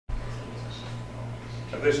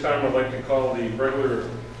At this time, I'd like to call the regular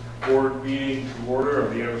board meeting to order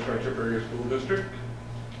of the AFAS Township Area School District.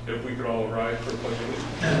 If we could all rise for pledge of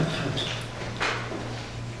allegiance.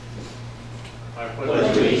 I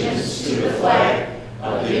pledge allegiance to the flag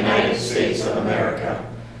of the United States of America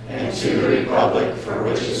and to the republic for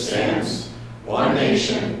which it stands, one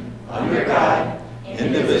nation, under God,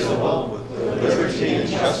 indivisible, with liberty and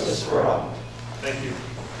justice for all. Thank you.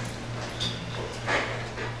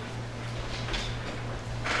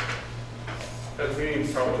 As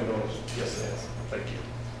meeting probably noticed. Yes, it is. Thank you.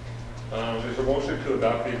 There's a motion to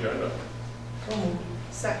adopt the agenda.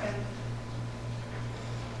 Second.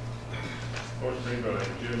 Motion made by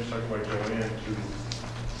Jim, second by Joanne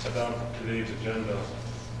to adopt today's agenda.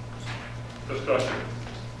 Discussion.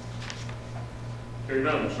 Hearing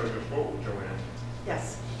none, we'll start this vote. Joanne.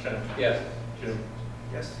 Yes. Ken. Yes. Jim.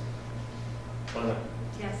 Yes. Lana.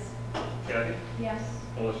 Yes. Kathy. Yes.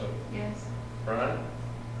 Melissa. Yes. Ron.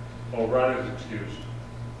 Oh, Ron is excused.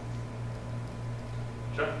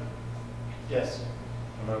 Jeff. Yes.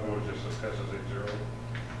 And my vote just passes 8-0.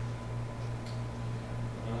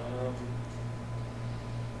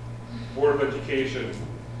 Board of Education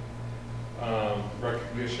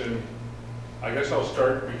recognition. I guess I'll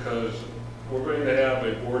start because we're going to have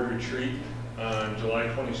a board retreat on July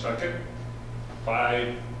 22nd,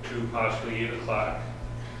 5 to possibly 8 o'clock.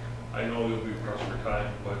 I know you'll be pressed for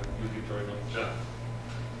time, but you can join them, Jeff.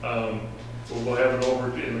 We'll have it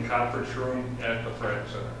over in the conference room at the Pratt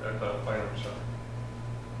Center, at the Finance Center.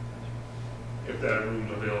 If that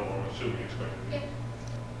room's available, I'm assuming it's going to be. Yep.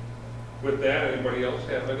 With that, anybody else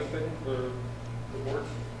have anything for the board?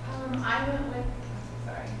 I went with,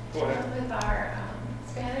 sorry. Go ahead. I went with our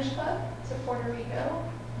Spanish club to Puerto Rico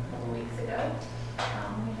a couple weeks ago.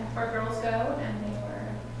 We had 4 girls go, and they were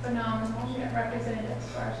phenomenal. We had representatives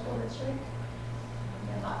for our school district.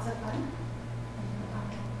 We had lots of fun.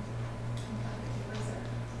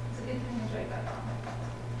 It's a good time to enjoy that.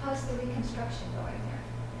 How's the reconstruction going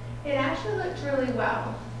there? It actually looked really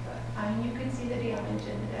well. I mean, you could see the damage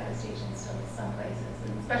and the devastation still in some places,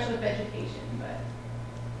 and especially with vegetation, but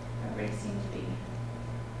everybody seemed to be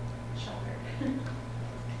sheltered.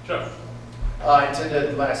 Jeff? I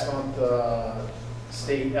attended last month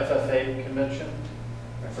state FFA convention.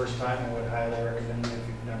 My first time. I would highly recommend it if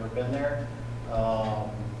you've never been there.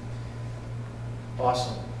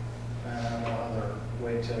 Awesome. I don't know other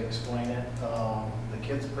way to explain it. The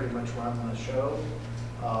kids pretty much run the show.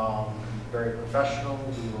 Very professional.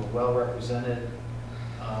 We were well represented.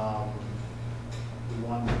 We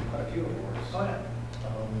won quite a few awards. Oh, yeah.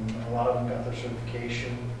 A lot of them got their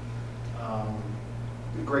certification.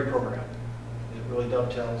 Great program. It really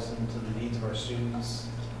dovetails into the needs of our students.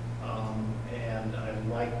 And I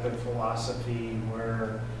like their philosophy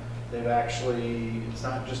where they've actually, it's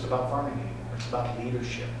not just about farming anymore. It's about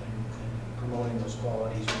leadership and promoting those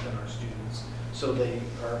qualities within our students so they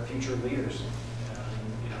are future leaders.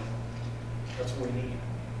 That's what we need.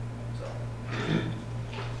 So.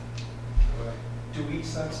 Do we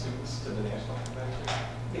send students to the national convention?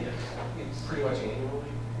 Yes. It's pretty much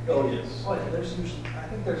annually. Oh, yes. Oh, yeah, there's usually, I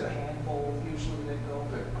think there's a handful usually that go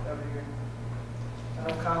every year. I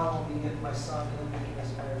know Colin will be getting my son in getting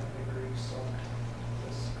his American degree, so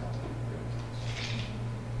this coming.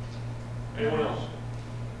 Anyone else?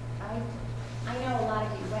 I know a lot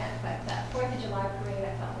of you went, but that 4th of July parade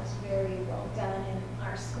I thought was very well done, and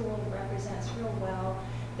our school represents real well.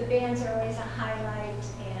 The bands are always a highlight,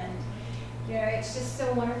 and it's just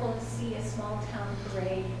so wonderful to see a small town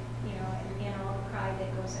parade, and all the pride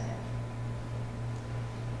that goes in it.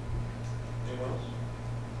 Anyone else?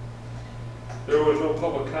 There was no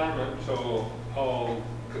public comment, so I'll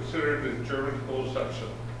consider the adjournment closed session.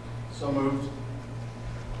 So moved.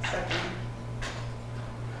 Second.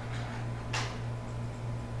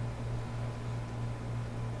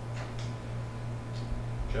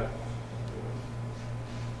 Jeff?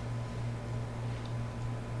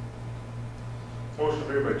 Motion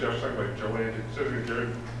made by Jeff, second by Joanne, to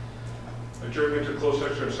consider adjournment to closed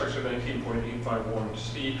session of section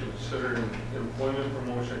 19.851C, considering employment,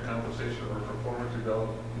 promotion, compensation, or performance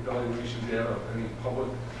evaluation data of any public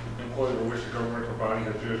employee or which the governmental body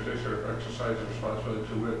has jurisdiction or exercises responsibility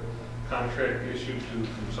to with contract issued to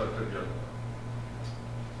consent agenda.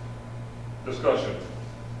 Discussion.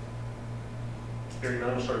 Hearing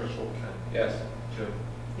none, start this vote. Ken? Yes. Jim?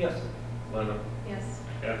 Yes. Lena? Yes.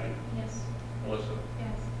 Kathy? Yes. Melissa?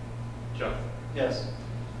 Yes. Jeff? Yes.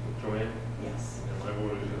 Joanne? Yes. And my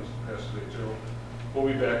vote is yes, passes 8-0. We'll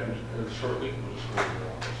be back shortly. We'll just go to the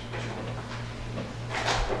office.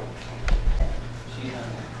 She's on.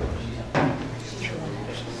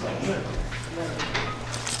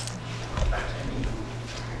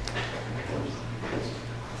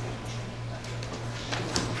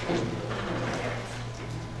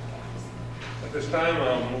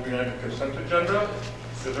 time, moving on to consent agenda.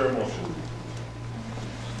 Is there a motion?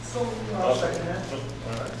 So, I'll second that. All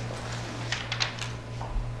right.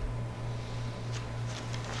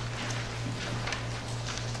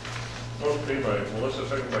 Motion made by Melissa,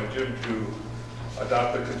 second by Jim to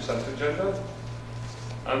adopt the consent agenda.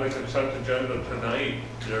 On the consent agenda tonight,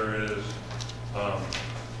 there is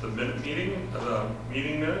the meeting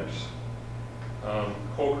minutes,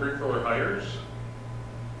 co-curricular hires.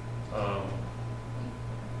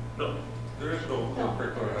 No, there is no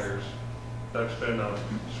co-curricular hires. That's been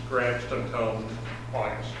scratched until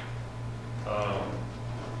August. A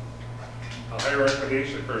hire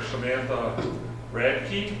recommendation for Samantha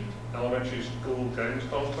Radke, elementary school guidance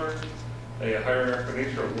counselor. A hiring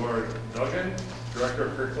recommendation for Laura Duggan, director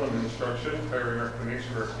of curriculum and instruction. Hiring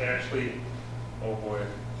recommendation for Ashley, oh boy,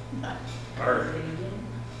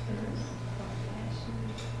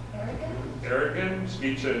 Aragon,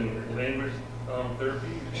 speech and language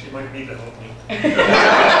therapy. She might need to help me.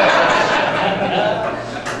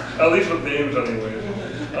 At least with names anyways.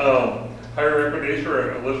 Hiring recommendation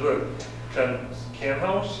for Elizabeth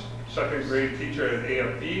Canhouse, second grade teacher at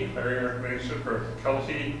AFB. Hiring recommendation for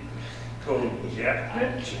Kelsey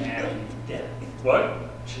Kojaknik. What?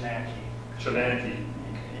 Chinaki.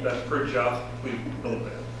 That's per job, please note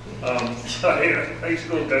that. High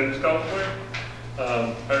school guidance counselor.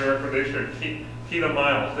 Hiring recommendation for Keita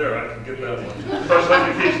Miles. There, I can get that one. First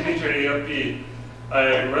education teacher at AFB.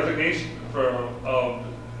 Resignation from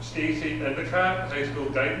Stacy Endicott, high school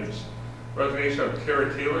guidance. Resignation of Kara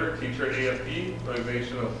Taylor, teacher at AFB.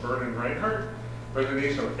 Resignation of Vernon Reinhardt.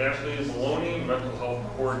 Resignation of Ashley Maloney, mental health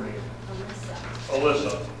coordinator.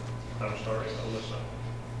 Alyssa. I'm sorry, Alyssa.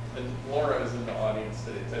 And Laura is in the audience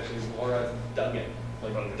today. It's actually Laura Duggan,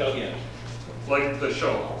 like Duggan. Like the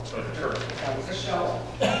show, so the turtle. The show.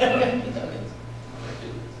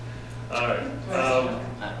 All right.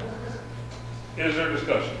 Is there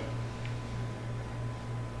discussion?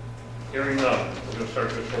 Hearing none, we're going to start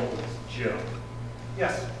this roll with Jim,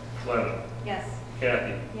 Yes. Glenna, Yes.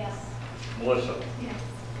 Kathy, Yes. Melissa, Yes.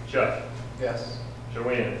 Jeff, Yes.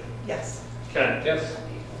 Joanne, Yes. Ken. Yes.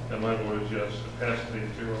 And my vote is yes. It passes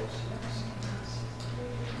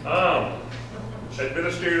 8-0.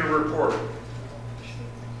 Administrative report.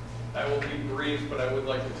 I will be brief, but I would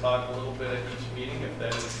like to talk a little bit at each meeting if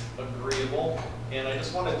that is agreeable. And I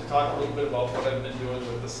just wanted to talk a little bit about what I've been doing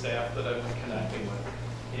with the staff that I've been connecting with.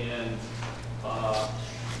 And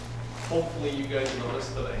hopefully you guys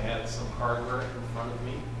noticed that I had some hardware in front of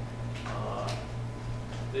me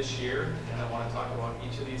this year, and I want to talk about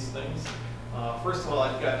each of these things. First of all,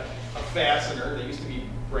 I've got a fastener. They used to be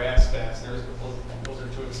brass fasteners, but those are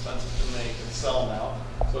too expensive to make and sell now.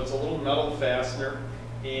 So it's a little metal fastener,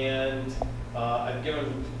 and I've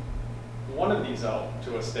given one of these out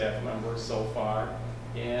to a staff member so far,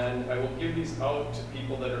 and I will give these out to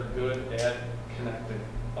people that are good at connecting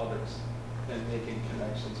others and making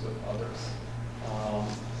connections with others.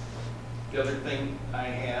 The other thing I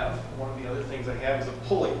have, one of the other things I have is a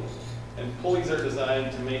pulley, and pulleys are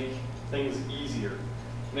designed to make things easier,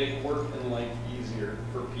 make work and life easier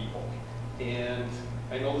for people. And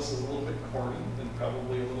I know this is a little bit corny and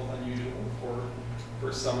probably a little unusual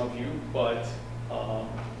for some of you, but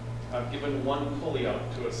I've given one pulley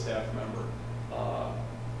out to a staff member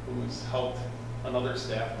who's helped another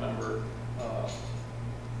staff member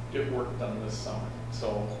get work done this summer.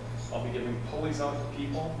 So I'll be giving pulleys out to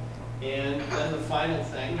people. And then the final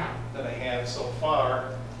thing that I have so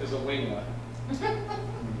far is a wing nut.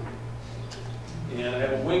 And I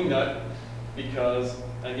have a wing nut because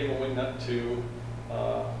I give a wing nut to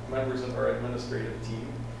members of our administrative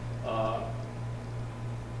team.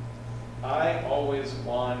 I always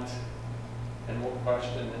want and will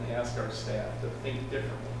question and ask our staff to think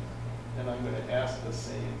differently. And I'm going to ask the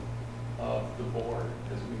same of the board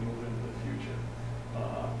as we move into the future.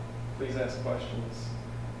 Please ask questions.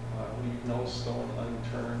 Leave no stone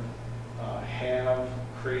unturned. Have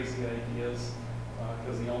crazy ideas,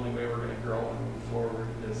 because the only way we're going to grow and move forward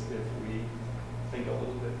is if we think a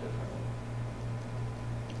little bit differently.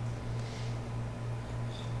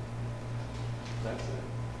 That's it.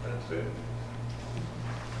 That's it.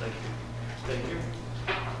 Thank you. Thank you.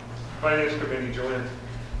 Finance Committee, Joanne.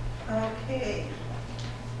 Okay.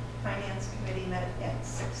 Finance Committee met at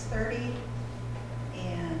 6:30,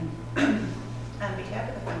 and on behalf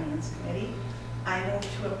of the Finance Committee, I move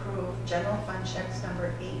to approve general fund checks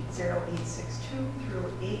number 80862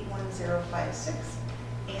 through 81056,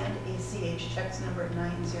 and ACH checks number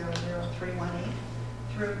 900318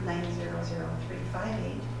 through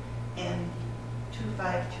 900358, and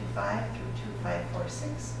 2525 through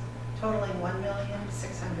 2546, totaling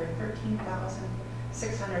 $1,613,400.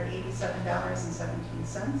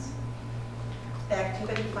 $687.17.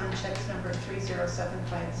 Activity fund checks number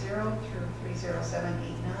 30750 through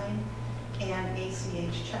 30789, and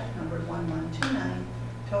ACH check number 1129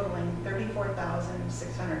 totaling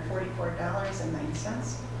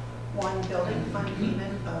 $34,644.09. One building fund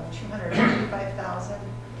payment of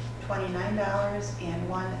 $295,029, and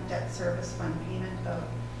one debt service fund payment of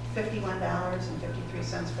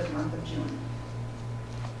 $51.53 for the month of June.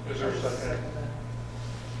 Is there a second? Second that.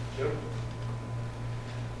 Jim?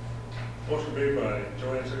 Motion made by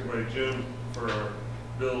Joanne, seconded by Jim for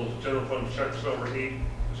bills, general fund checks number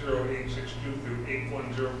 80862 through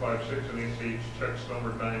 81056, and ACH checks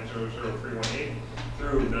number 900318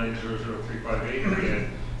 through 900358, and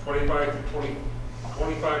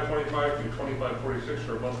 2525 through 2546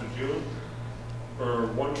 for a month of June for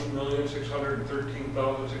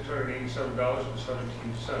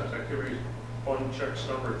 $1,613,687.17. Activities fund checks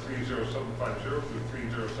number 30750 through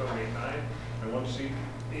 30789, and one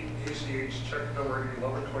ACH check number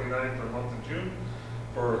 1129 for the month of June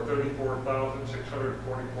for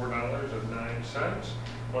 $34,644.09.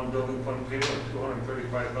 One building fund payment of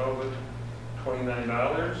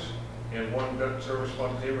 $235,029, and one debt service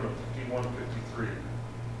fund payment of $51.53.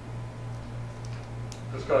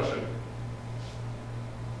 Discussion.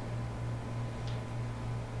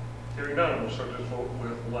 Hearing none, we'll start this vote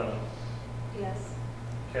with Lena. Yes.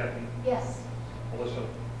 Kathy. Yes. Melissa.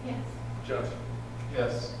 Yes. Jeff.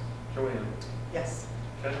 Yes. Joanne. Yes.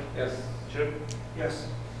 Ken. Yes. Jim. Yes.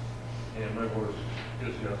 And my vote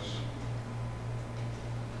is yes.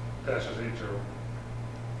 Passes 8-0.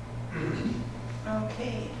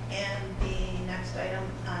 Okay, and the next item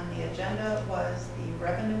on the agenda was the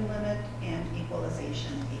revenue limit and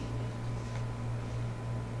equalization fee.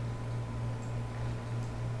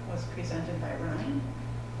 Was presented by Ryan.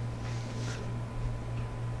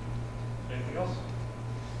 Anything else?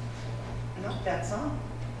 No, that's all.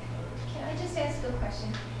 Can I just ask a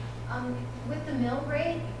question? With the mill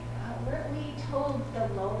rate, weren't we told the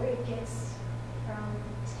lower it gets from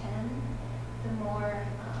 10, the more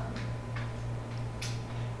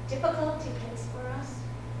difficult it gets for us?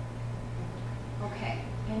 Okay,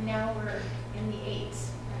 and now we're in the 8s,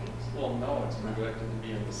 right? Well, no, it's projected to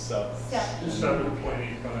be in the 7s.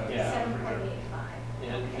 7.85. Yeah. 7.85.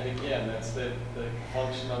 And again, that's the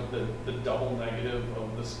function of the double negative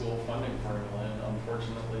of the school funding formula, and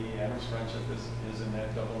unfortunately, Adams Friendship is in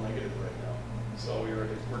that double negative right now. So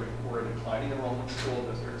we're a declining enrollment school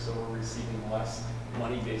district, so we're receiving less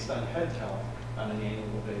money based on head count on an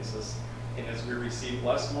annual basis. And as we receive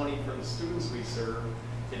less money for the students we serve,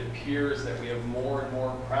 it appears that we have more and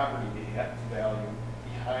more property value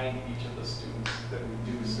behind each of the students that we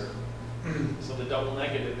do serve. So the double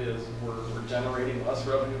negative is we're generating less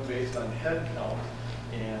revenue based on head count,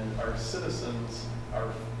 and our citizens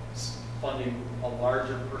are funding a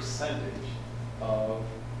larger percentage of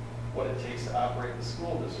what it takes to operate the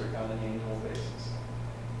school district on an annual basis.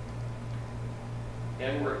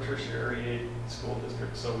 And we're a tertiary aid school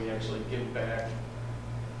district, so we actually give back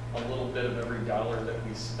a little bit of every dollar that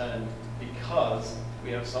we spend because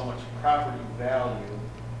we have so much property value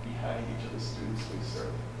behind each of the students we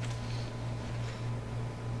serve.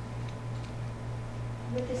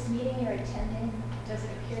 With this meeting you're attending, does it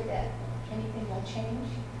appear that anything will change?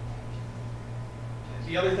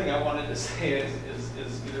 The other thing I wanted to say is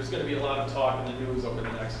there's going to be a lot of talk in the news over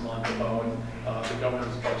the next month about the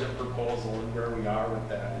governor's budget proposal and where we are with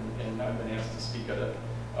that. And I've been asked to speak at a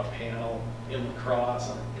panel in La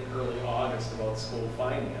Crosse in early August about school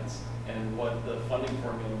finance and what the funding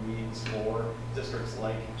formula means for districts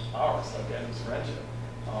like ours, like Adams Friendship.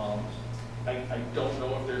 I don't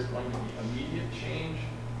know if there's going to be immediate change,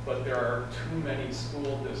 but there are too many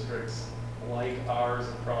school districts like ours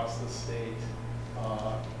across the state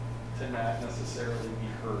to not necessarily be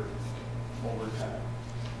heard over time.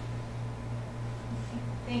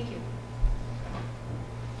 Thank you.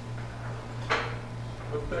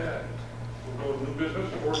 With that, we'll go to new business,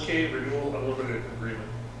 4K renewal unlimited agreement.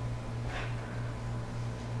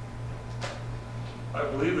 I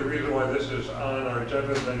believe the reason why this is on our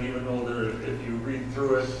agenda, then even though there, if you read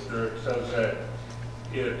through it, there it says that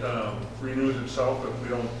it renews itself if we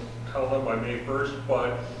don't tell them by May 1st,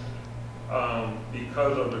 but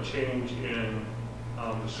because of the change in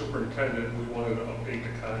the superintendent, we wanted to update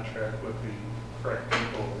the contract with the correct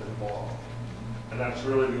people involved. And that's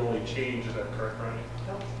really the only change, is that correct, Ronnie?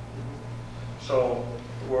 Nope. So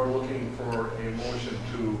we're looking for a motion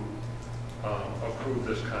to approve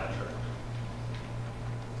this contract.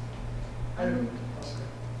 I move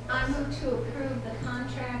to approve the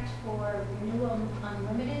contract for renewal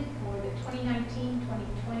unlimited for the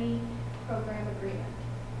 2019-2020 program agreement.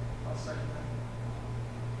 I'll second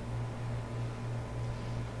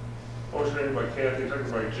that. Motion made by Kathy,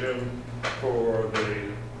 seconded by Jim for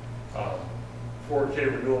the 4K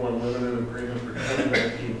renewal unlimited agreement for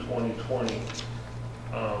 2019-2020.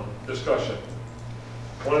 Discussion.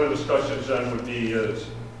 One of the discussions then would be is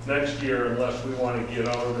next year, unless we want to get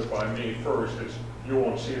out of it by May 1st, you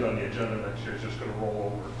won't see it on the agenda next year. It's just going to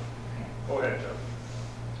roll over. Go ahead, Jeff.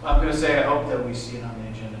 I'm going to say I hope that we see it on the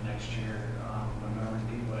agenda next year. Remember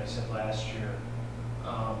what I said last year.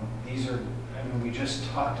 These are, I mean, we just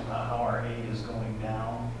talked about how our aid is going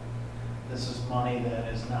down. This is money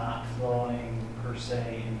that is not flowing per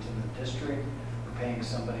se into the district. We're paying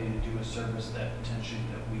somebody to do a service that potentially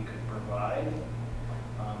that we could provide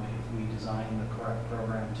if we design the correct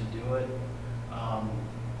program to do it.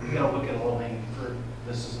 We gotta look at low-hanging fruit.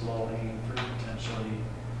 This is low-hanging fruit potentially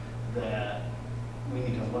that we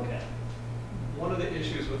need to look at. One of the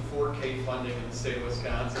issues with 4K funding in the state of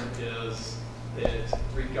Wisconsin is that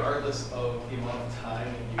regardless of the amount of time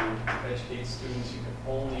that you educate students, you can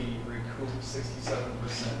only recoup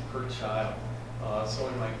 67% per child. So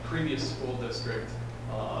in my previous school district,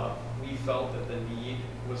 we felt that the need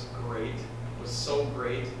was great, was so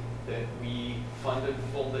great that we funded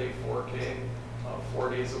full day 4K, 4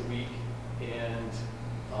 days a week, and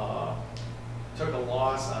took a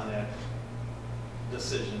loss on that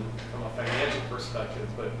decision from a financial perspective,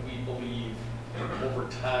 but we believe over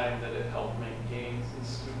time that it helped make gains in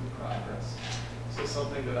student progress. So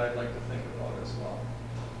something that I'd like to think about as well.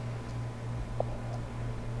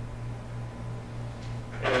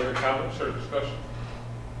 Any other comments or discussion?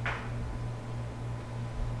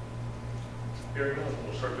 Hearing none,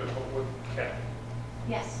 we'll start this one with Kathy.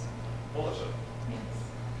 Yes. Melissa. Yes.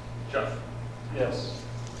 Jeff. Yes.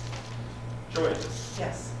 Joanne.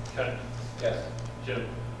 Yes. Ken. Yes. Jim.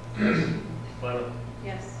 Lana.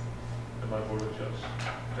 Yes. And my vote is yes.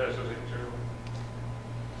 Passes 8-0.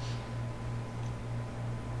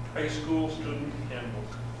 High school student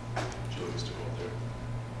handbook. Julie needs to go up there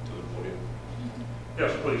to the podium.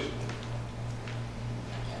 Yes, please.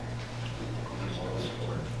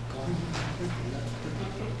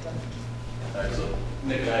 All right, so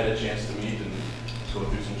Nick and I had a chance to meet and go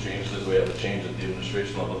through some changes. We have a change at the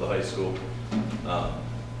administration level of the high school.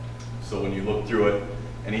 So when you look through it,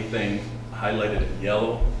 anything highlighted in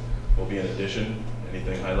yellow will be an addition.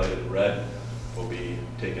 Anything highlighted in red will be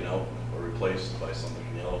taken out or replaced by something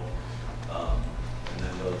in yellow. And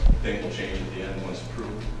then the thing will change at the end once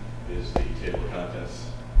approved is the table of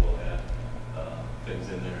contents will add things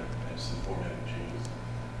in there and some formatting changes.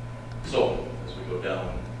 So as we go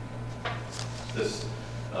down, this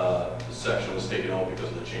section was taken out because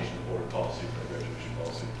of the change in the board policy for the graduation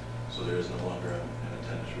policy. So there is no longer an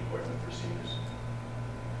attendance requirement for seniors.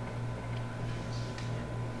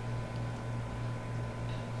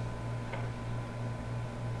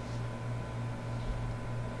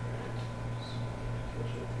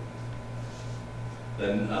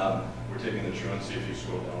 Then we're taking the truancy. If you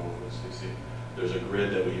scroll down a little bit, Stacy, there's a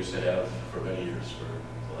grid that we used to have for many years, for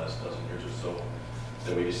the last dozen years or so,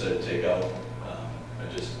 that we decided to take out and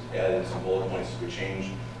just add in some bullet points as we change.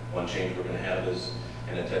 One change we're going to have is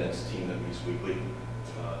an attendance team that meets weekly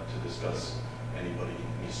to discuss anybody,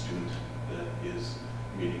 any student that is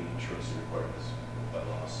meeting the truancy requirements by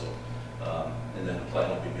law. So, and then a plan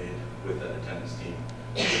will be made with that attendance team.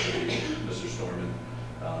 Mr. Storman,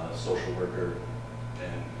 social worker,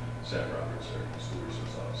 and Zach Roberts, our school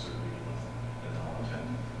resource officer, meeting with, and I'll attend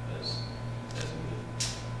as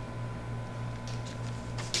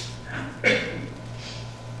needed.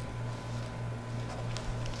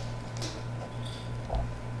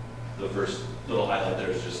 The first little highlight there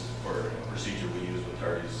is just for a procedure we use with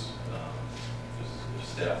tardies,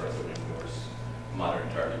 just staff recommending course,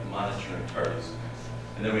 monitoring tardies.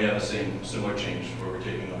 And then we have the same similar change where we're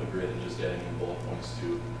taking on the grid and just adding in bullet points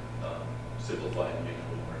to simplify and make it a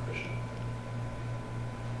little more efficient.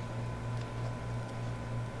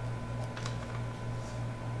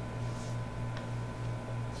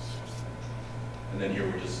 And then here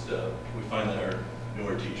we're just, we find that our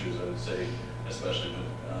newer teachers, I would say, especially with,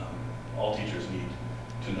 all teachers need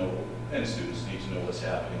to know, and students need to know what's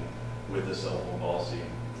happening with the cell phone policy,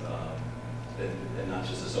 and not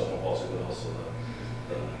just the cell phone policy, but also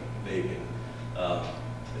the vaping.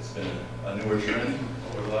 It's been a newer trend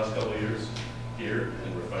over the last couple of years here,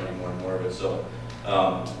 and we're finding more and more of it. So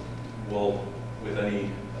we'll, with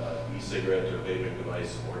any e-cigarette or vaping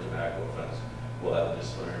device or tobacco offense, we'll have a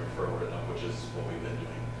disciplinary referral written up, which is what we've been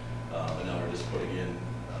doing. And now we're just putting in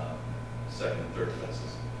second and third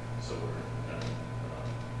offenses. So we're kind of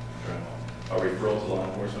trying to, a referral to law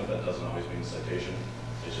enforcement, that doesn't always mean citation.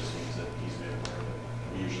 It just means that he's made aware of it.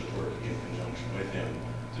 We usually work in conjunction with him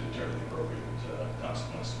to determine the appropriate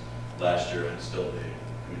consequence. Last year, I instilled a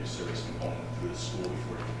community service component through the school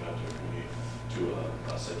before we got to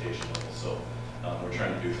a citation level. So we're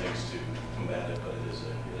trying to do things to combat it, but it is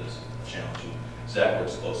a challenge. And Zach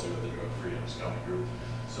works closely with the Drug Free Adams County group,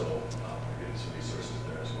 so we're getting some resources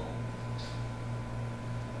there as well.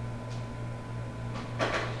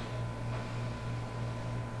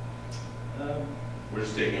 We're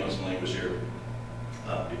just taking on some language here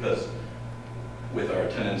because with our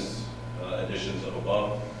attendance additions of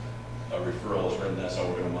above, referral is written. That's how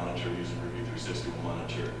we're going to monitor using Review 360. We'll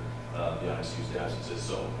monitor the unexcused absences.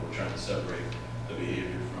 So we're trying to separate the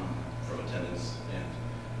behavior from attendance. And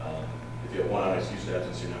if you have one unexcused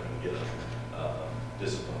absence, you're not going to get a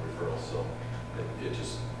discipline referral. So it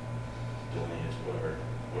just delineates what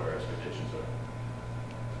our expectations are.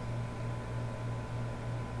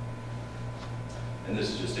 And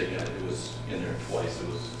this is just taking it, it was in there twice, it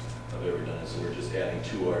was a bit redundant, so we're just adding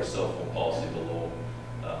to our cell phone policy below,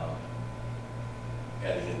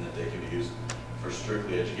 adding in that they can be used for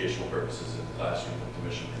strictly educational purposes in the classroom with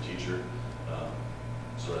permission of the teacher.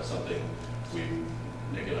 So that's something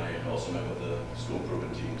Nick and I also met with the school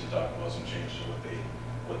improvement team to talk about some changes to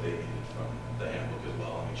what they needed from the handbook as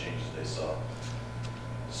well, any changes they saw.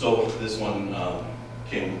 So this one,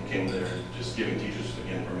 came there just giving teachers,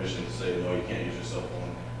 again, permission to say, no, you can't use your cell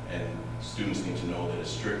phone, and students need to know that it's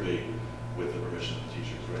strictly with the permission of the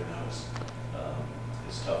teachers. Right now,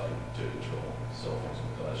 it's tough to control cell phones in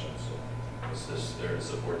the classroom, so it's this there to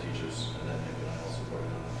support teachers, and then maybe I'll support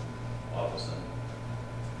it on the office end.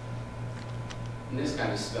 And this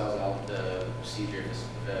kind of spells out the procedure if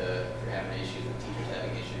you're having issues with teachers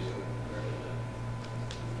having issues with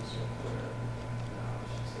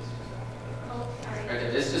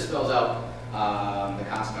this just spells out the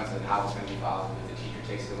consequences and how it's going to be followed if the teacher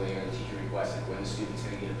takes it away or the teacher requests it, when the student's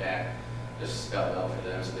going to get it back. Just spell it out for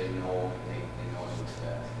them so they know what to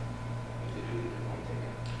expect if they do take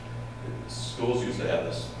it. Schools used to have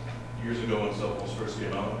this years ago when cell phones first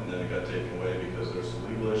came out, and then it got taken away because there's some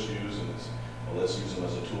legal issues, and well, let's use them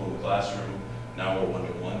as a tool in the classroom. Now we're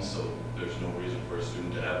one-to-one, so there's no reason for a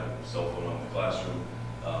student to have a cell phone in the classroom.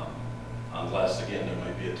 Unless, again, there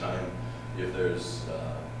might be a time if there's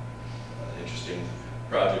an interesting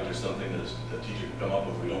project or something that the teacher can come up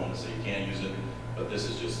with. We don't want to say you can't use it, but this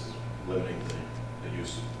is just limiting the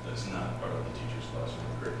use that's not part of the teacher's classroom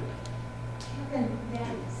curriculum. Kevin,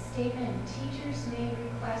 that statement, teachers may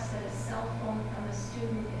request that a cell phone from a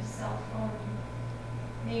student if cell phone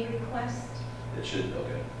may request. It should,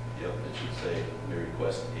 okay, yep, it should say may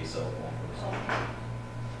request a cell phone from a student.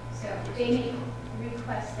 Okay. So they may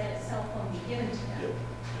request that a cell phone be given to them. Yep.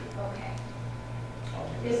 Okay.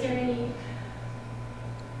 Is there any,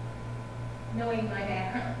 knowing my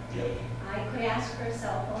background, Yep. I could ask for a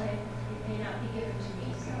cell phone and it may not be given to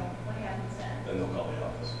me, so what happens then? Then they'll call the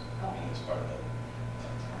office. Okay. And it's part of that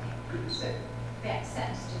Okay. previous. So that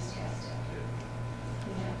sentence just has to,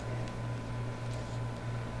 we have to.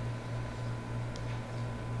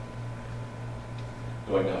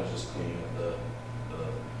 Going down to just cleaning up the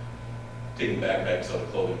taking backpacks out of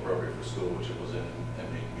clothing appropriate for school, which it was in,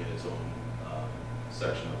 and making it its own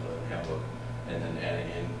section of the handbook, and then adding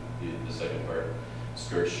in the second part,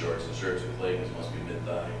 skirts, shorts, and shirts with leggings must be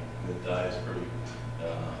mid-thigh. Mid-thigh is pretty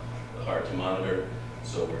hard to monitor,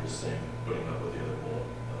 so we're just saying, putting up with the other bullet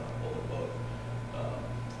above.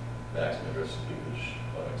 Backs, midriffs, cleavage,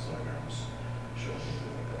 buttocks, underarms, showing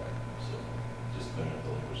anything like that. So just cleaning up the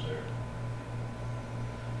language there.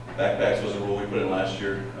 Backpacks was a rule we put in last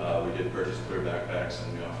year. We did purchase clear backpacks,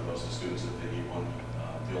 and we offer those to students if they need one.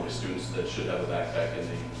 The only students that should have a backpack in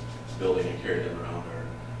the building and carry them around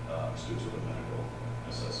are students with a medical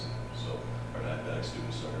necessity. So our diabetic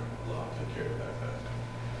students are allowed to carry a backpack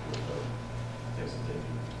with things that they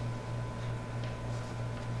need.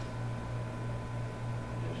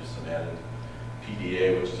 And just some added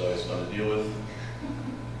PDA, which is always fun to deal with.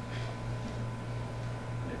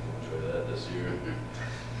 Nick will enjoy that this year.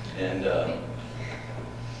 And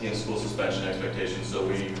in-school suspension expectations. So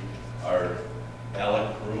our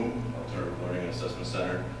ALEC room, Alternative Learning and Assessment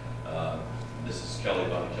Center, this is Kelly,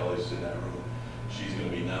 Bonnie Kelly's in that room. She's going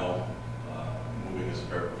to be now moving as a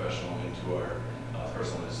paraprofessional into our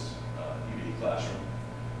personalized EBD classroom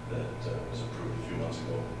that was approved a few months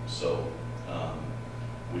ago. So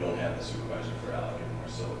we don't have the supervisor for ALEC anymore.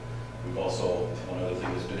 So we've also, one other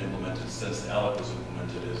thing that's been implemented since ALEC was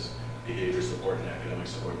implemented is behavior support and academic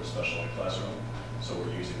support in a special ed classroom. So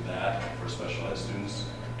we're using that for special ed students.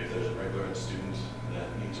 If there's a regular ed student that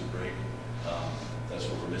needs a break, that's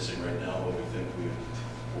what we're missing right now, but we think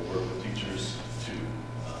we'll work with teachers to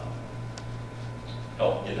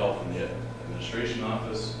get help from the administration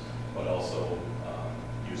office, but also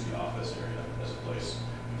use the office area as a place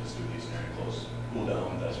if the student needs an area close, cool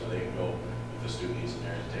down, that's where they can go. If the student needs an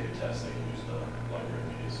area to take a test, they can use the library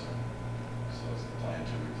media center. So it's the plan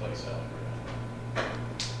to replace that library.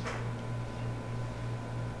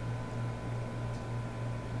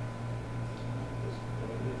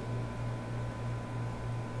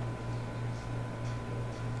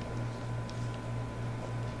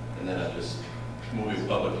 And then I just moving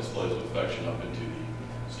public displays of affection up into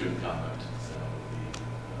the student comment.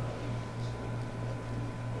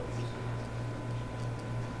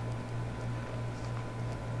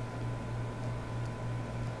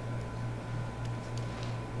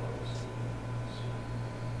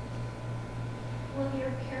 Will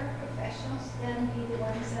your paraprofessionals then be the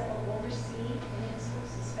ones that will oversee the in-school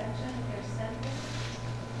suspension if they're sent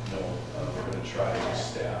there? No, we're going to try to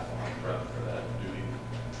staff on prep for that duty.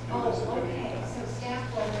 Oh, okay, so staff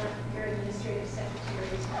will work, your administrative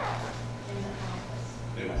secretaries in the office.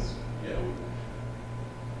 It was, yeah,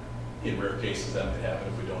 in rare cases that may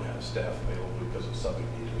happen if we don't have staff available because of subject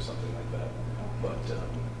need or something like that. But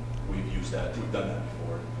we've used that, we've done that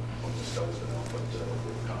before when the stuff has been out, but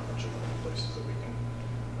with conference or other places that we can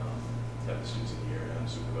have the students in the area and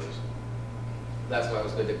supervise. That's why it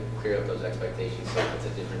was good to clear up those expectations, so if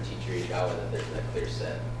it's a different teacher each hour, that there's that clear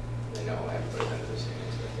set. They know everybody's under the same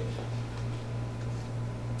expectation.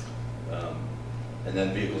 And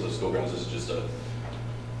then vehicles at school grounds is just a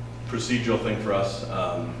procedural thing for us.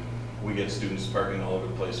 We get students parking all over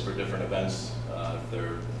the place for different events. If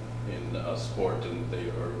they're in a sport and they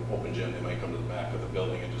are open gym, they might come to the back of the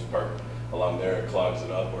building and just park along there. It clogs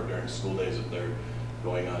it up. Or during school days, if they're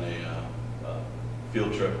going on a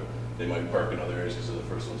field trip, they might park in other areas because they're the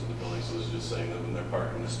first ones in the building. So it's just saying that when they're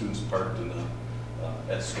parked, when the students parked in the,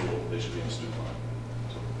 at school, they should be in the student line.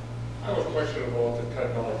 I have a question about the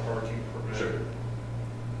 $10 parking permit. Sure.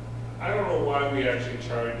 I don't know why we actually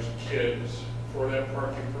charge kids for that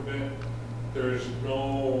parking permit. There's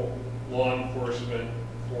no law enforcement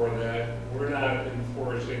for that. We're not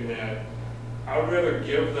enforcing that. I would rather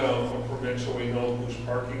give them a permit so we know who's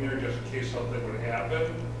parking there just in case something would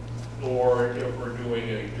happen. Or if we're doing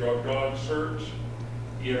a drug dog search,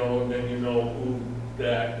 you know, and then you know who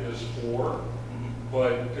that is for.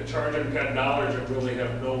 But to charge them $10 and really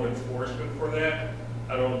have no enforcement for that,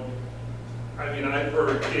 I mean, I've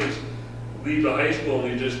heard kids leave the high school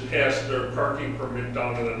and they just pass their parking permit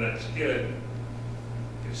down to the next kid.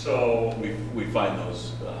 So. We find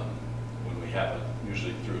those when we have it,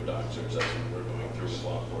 usually through a dog search, that's when we're going through with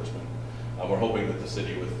law enforcement. We're hoping that the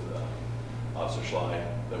city with Officer Schley,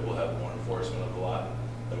 that we'll have more enforcement of the lot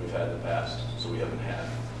than we've had in the past, so we haven't had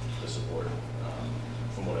the support.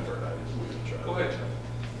 From what I've heard, we've tried. Go ahead, Jeff.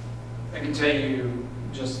 I can tell you,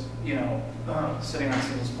 just, you know, sitting on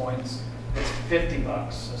Seals Points, it's $50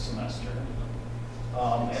 a semester.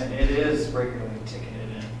 And it is regularly ticketed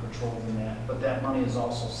and patrolled in that, but that money is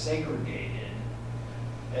also segregated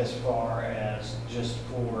as far as just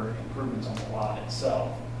for improvements on the lot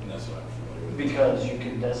itself. And that's what I'm familiar with. Because you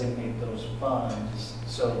can designate those funds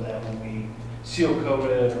so that when we seal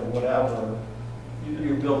code it or whatever,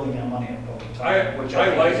 you're building that money up over time. I which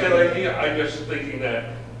like think that is- idea. I'm just thinking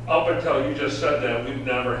that up until you just said that, we've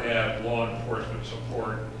never had law enforcement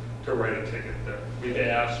support to write a ticket there. We've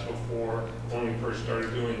asked before when we first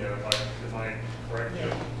started doing it, am I correct,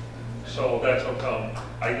 Jim? So that's how come.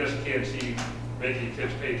 I just can't see making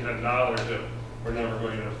kids pay $10 if we're never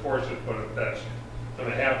going to enforce it, but if that's going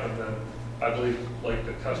to happen, then I believe like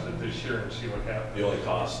to test it this year and see what happens. The only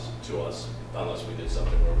cost to us, unless we did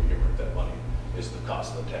something where we earmark that money, is the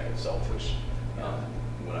cost of the tag itself, which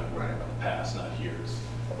when I work in the past, not here, it's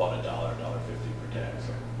about $1, $1.50 per tag.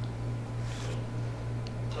 So.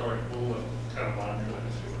 All right, we'll kind of monitor that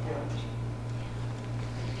and see what happens.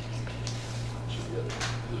 Should be good.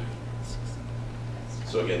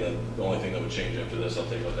 So again, the only thing that would change after this, I'll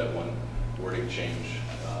take out that one wording change,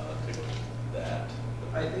 take out that.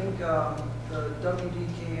 I think the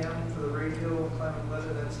WDKM for the radio climate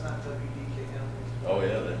weather, that's not WDKM. Oh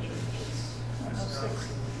yeah, that change. It's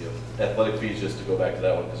Yep. Athletic fees, just to go back to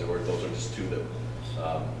that one, because those are just two that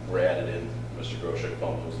were added in. Mr. Groshek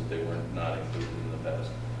found those that they were not included in the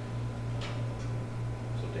past.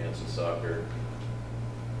 So dance and soccer.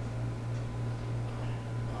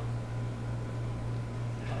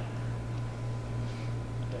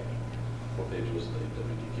 What page was the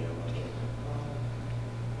WDKM on?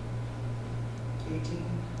 18.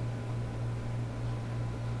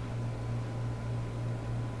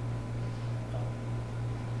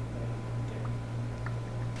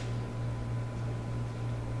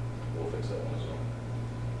 We'll fix that one as well.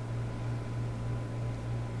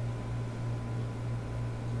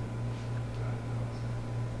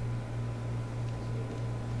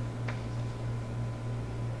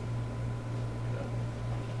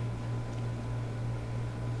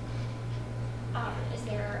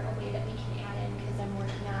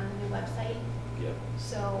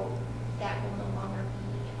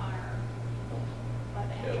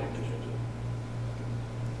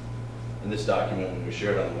 And this document, when we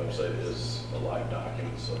share it on the website, is a live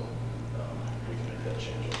document, so we can make that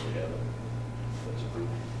change once we have it. That's approved.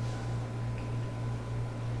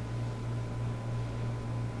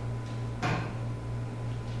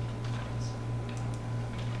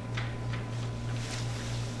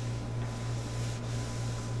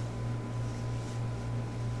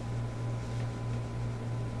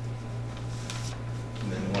 And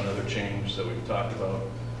then one other change that we've talked about,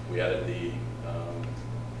 we added the, you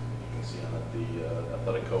can see on it, the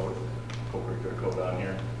athletic code, co-curricular code on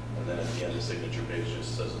here. And then at the end, the signature page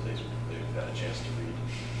just says that they've had a chance to read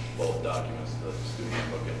both documents, the student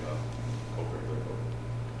handbook and the co-curricular code.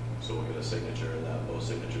 So we'll get a signature, and that those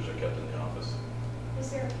signatures are kept in the office. Is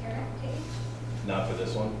there a parent page? Not for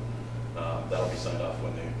this one. That'll be signed off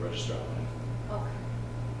when they register online. Okay.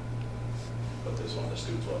 But this one, the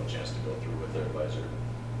students will have a chance to go through with their advisor.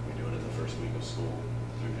 We do it in the first week of school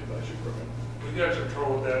through the advisory program. We got some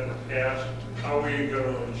trouble with that in the past. How are we going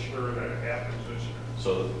to ensure that it happens this year?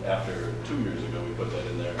 So after 2 years ago, we put that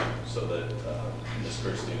in there so that Ms.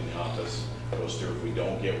 Kirsty in the office goes through. If we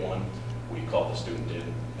don't get one, we call the student in,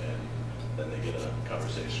 and then they get a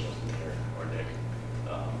conversation with me or Nick,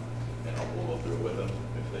 and we'll go through it with them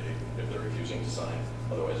if they're refusing to sign.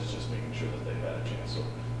 Otherwise, it's just making sure that they've had a chance. So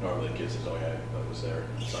normally the kid says, "Oh yeah, I was there,"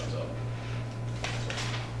 and signs up.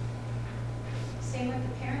 Same with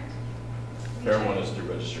the parent? Parent one is through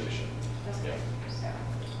registration. Okay. Yeah. So,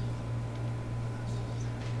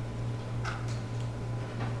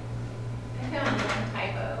 I found one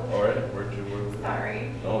typo. All right, where? Sorry.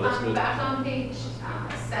 Oh, that's good. Back on page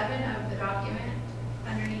 7 of the document,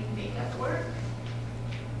 underneath makeup work.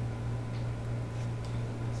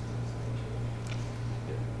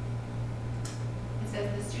 It says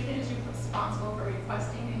the student is responsible for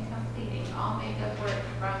requesting and completing all makeup work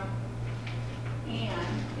from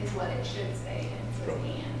 "and" is what it should say, and it says From.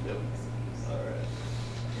 "and." Yep. Excuse. All right.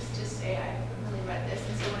 Just say I really read this,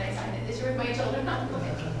 and so when I signed it this year with my children, I'm like, I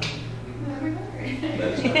remember.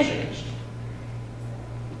 That is not changed.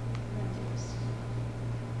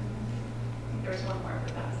 There was one more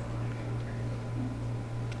for that. So I don't remember.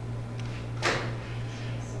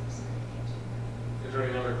 Is there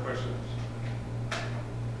any other questions?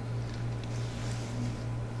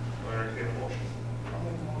 All right, get a motion. I'll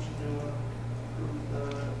make a motion to approve the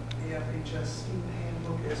AFHS student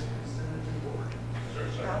handbook as presented to the board. Is there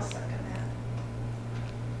a I'll second? second that.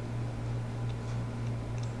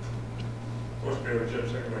 Motion made by Jim,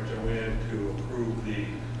 second by Joanne, to approve the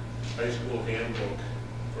high school handbook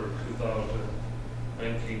for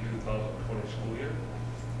 2019-2020 school year.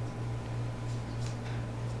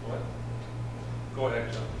 What? Go ahead,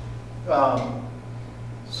 John.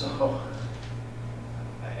 So,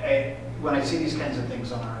 when I see these kinds of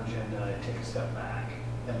things on our agenda, I take a step back,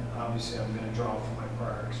 and obviously I'm going to draw from my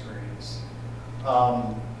prior experience.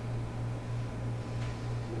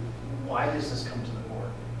 Why does this come to the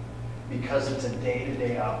board? Because it's a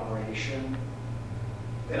day-to-day operation,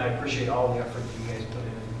 and I appreciate all the effort that you guys put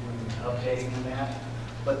in updating that,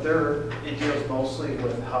 but it deals mostly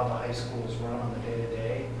with how the high school is run on the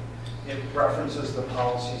day-to-day. It references the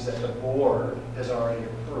policies that the board has already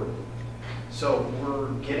approved. So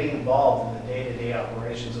we're getting involved in the day-to-day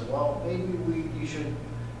operations of, well, maybe you should,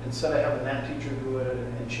 instead of having that teacher do it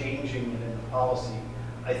and changing it in the policy,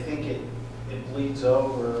 I think it bleeds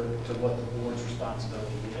over to what the board's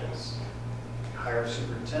responsibility is. You hire a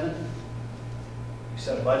superintendent, you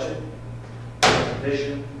set a budget, a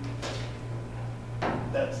vision.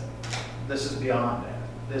 This is beyond that.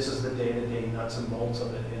 This is the day-to-day nuts and bolts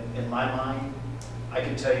of it. In my mind, I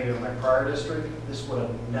can tell you in my prior district, this would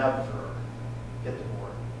have never hit the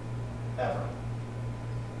board, ever.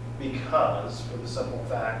 Because, for the simple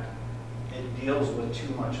fact, it deals with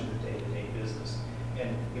too much of the day-to-day business.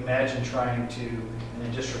 And imagine trying to, in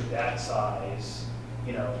a district that size,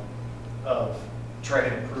 of trying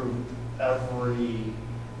to improve every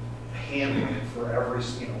handbook for every,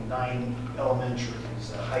 9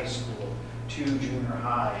 elementaries, a high school, 2 junior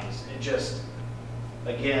highs. It just,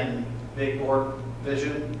 again, big board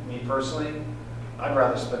vision, me personally, I'd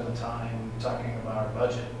rather spend the time talking about our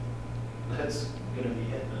budget. That's going to be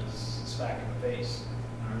hitting us smack in the face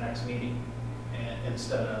in our next meeting, and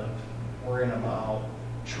instead of worrying about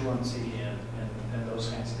truancy and those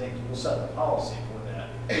kinds of things. We'll set the policy for that.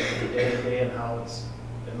 The day-to-day and how it's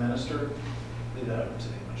administered, leave that up to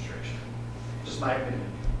the administration. Just my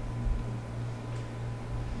opinion.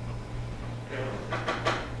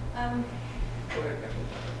 Go ahead, Kathy.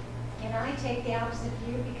 And I take the opposite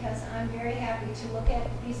view because I'm very happy to look at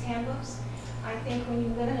these handbooks. I think when you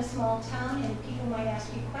live in a small town and people might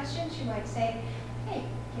ask you questions, you might say, hey,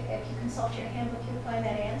 if you consult your handbook, you'll find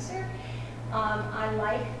that answer. I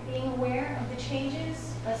like being aware of the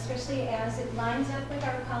changes, especially as it lines up with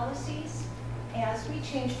our policies, as we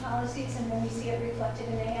change policies and when we see it reflected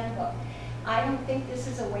in the handbook. I don't think this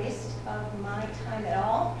is a waste of my time at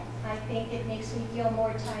all. I think it makes me feel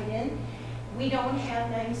more tied in. We don't have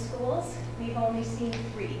 9 schools, we've only seen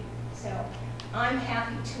 3. So I'm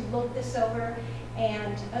happy to look this over,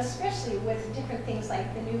 and especially with different things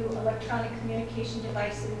like the new electronic communication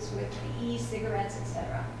devices with the e-cigarettes,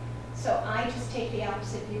 etc. So I just take the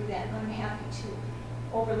opposite view that I'm happy to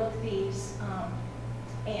overlook these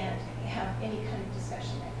and have any kind of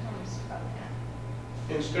discussion that comes from that.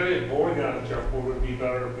 Instead of voting on it, Jeff, would it be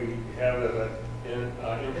better if we have it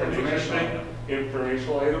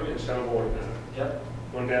informational item instead of voting on it? Yep.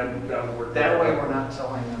 When down to work. That way we're not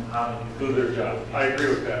telling them how to Do their job. I agree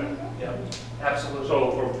with that. Yep, absolutely.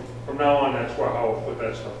 So from now on, that's where how we'll put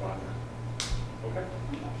that stuff on there. Okay?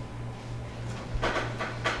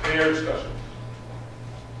 Any other discussion?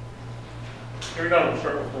 Hearing none, we'll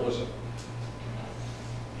start with Melissa.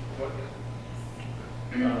 What?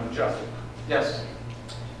 Jeff? Yes.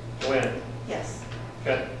 Joanne? Yes.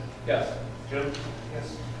 Ken? Yes. Jim?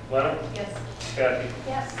 Yes. Lana? Yes. Kathy?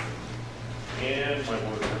 Yes. And my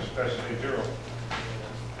vote is especially 0.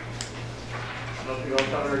 Nothing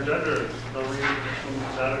else on our agenda, no reason to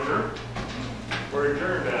not adjourn. We're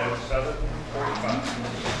adjourned at 7:45.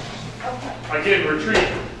 Okay. Again, retreat,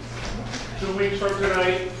 2 weeks from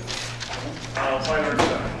tonight,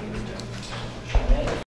 507.